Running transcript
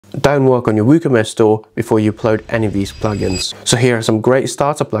Don't work on your WooCommerce store before you upload any of these plugins. So here are some great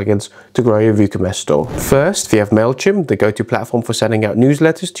starter plugins to grow your WooCommerce store. First, we have Mailchimp, the go-to platform for sending out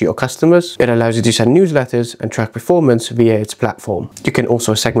newsletters to your customers. It allows you to send newsletters and track performance via its platform. You can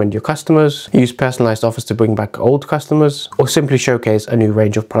also segment your customers, use personalized offers to bring back old customers, or simply showcase a new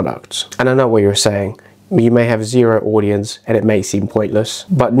range of products. And I know what you're saying. You may have zero audience and it may seem pointless,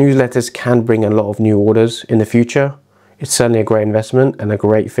 but newsletters can bring a lot of new orders in the future. It's certainly a great investment and a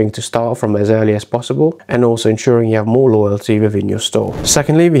great thing to start from as early as possible, and also ensuring you have more loyalty within your store.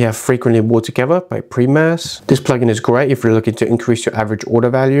 Secondly, we have Frequently Bought Together by Primaris. This plugin is great if you're looking to increase your average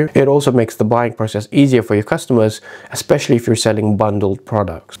order value. It also makes the buying process easier for your customers, especially if you're selling bundled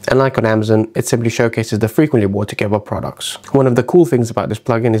products. And like on Amazon, it simply showcases the frequently bought together products. One of the cool things about this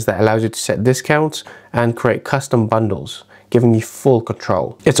plugin is that it allows you to set discounts and create custom bundles, giving you full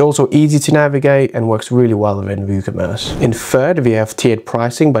control. It's also easy to navigate and works really well within WooCommerce. In third, we have Tiered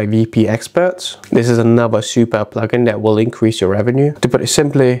Pricing by VP Experts. This is another super plugin that will increase your revenue. To put it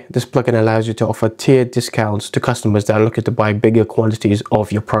simply, this plugin allows you to offer tiered discounts to customers that are looking to buy bigger quantities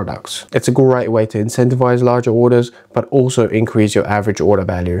of your products. It's a great way to incentivize larger orders, but also increase your average order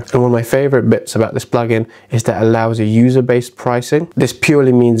value. And one of my favorite bits about this plugin is that it allows a user-based pricing. This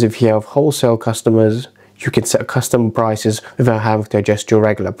purely means if you have wholesale customers, you can set custom prices without having to adjust your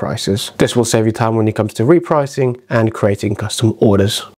regular prices. This will save you time when it comes to repricing and creating custom orders.